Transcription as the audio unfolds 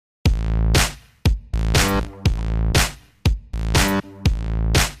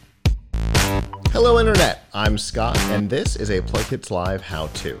Hello Internet, I'm Scott and this is a Plugkits Live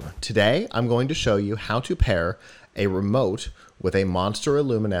how-to. Today I'm going to show you how to pair a remote with a Monster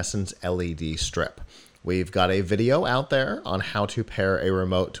Illuminescence LED strip. We've got a video out there on how to pair a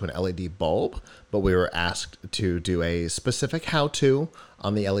remote to an LED bulb, but we were asked to do a specific how-to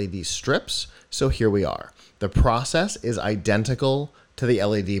on the LED strips, so here we are. The process is identical to the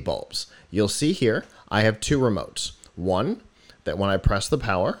LED bulbs. You'll see here I have two remotes. One that when I press the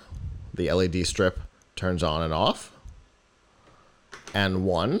power, the LED strip turns on and off, and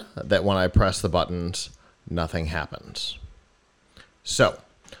one that when I press the buttons, nothing happens. So,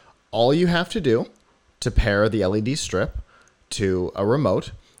 all you have to do to pair the LED strip to a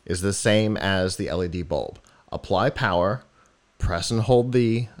remote is the same as the LED bulb. Apply power, press and hold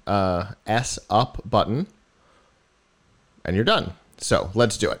the S up button, and you're done. So,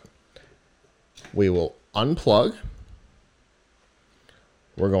 let's do it. We will unplug.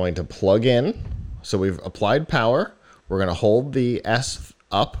 We're going to plug in. So we've applied power. We're going to hold the S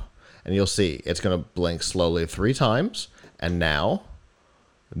up, and you'll see it's going to blink slowly 3 times. And now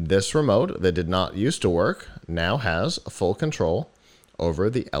this remote that did not used to work now has full control over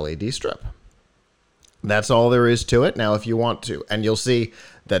the LED strip. That's all there is to it. Now, if you want to, and you'll see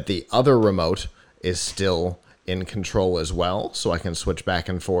that the other remote is still in control as well. So I can switch back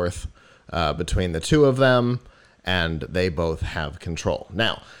and forth between the two of them, and they both have control.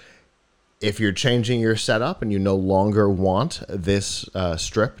 Now, if you're changing your setup and you no longer want this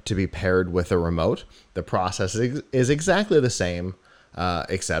strip to be paired with a remote, the process is exactly the same,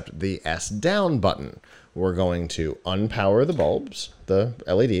 except the S down button. We're going to unpower the bulbs, the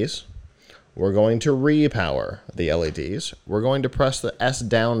LEDs. We're going to repower the LEDs. We're going to press the S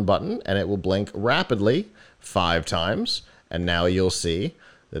down button, and it will blink rapidly 5 times. And now you'll see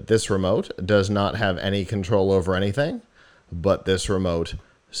that this remote does not have any control over anything, but this remote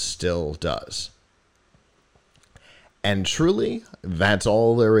still does. And truly, that's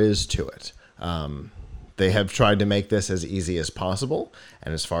all there is to it. They have tried to make this as easy as possible,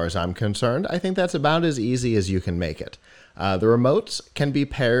 and as far as I'm concerned, I think that's about as easy as you can make it. The remotes can be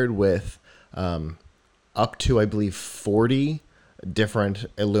paired with up to, I believe, 40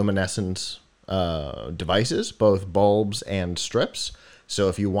 different Illuminescence devices, both bulbs and strips. So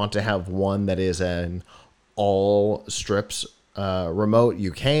if you want to have one that is an all strips remote,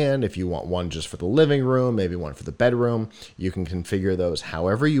 you can. If you want one just for the living room, maybe one for the bedroom, you can configure those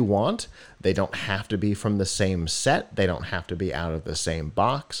however you want. They don't have to be from the same set. They don't have to be out of the same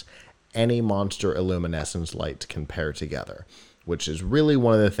box. Any Monster Illuminescence light can pair together, which is really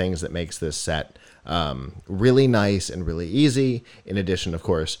one of the things that makes this set really nice and really easy. In addition, of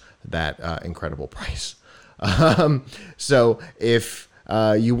course, that incredible price. So if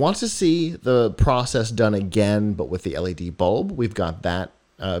you want to see the process done again, but with the LED bulb, we've got that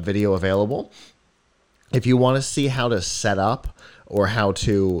video available. If you want to see how to set up or how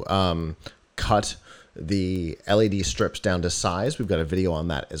to cut the LED strips down to size, we've got a video on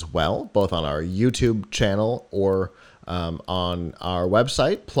that as well, both on our YouTube channel or on our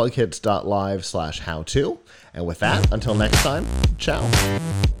website, plugkits.live/how-to. And with that, until next time, ciao.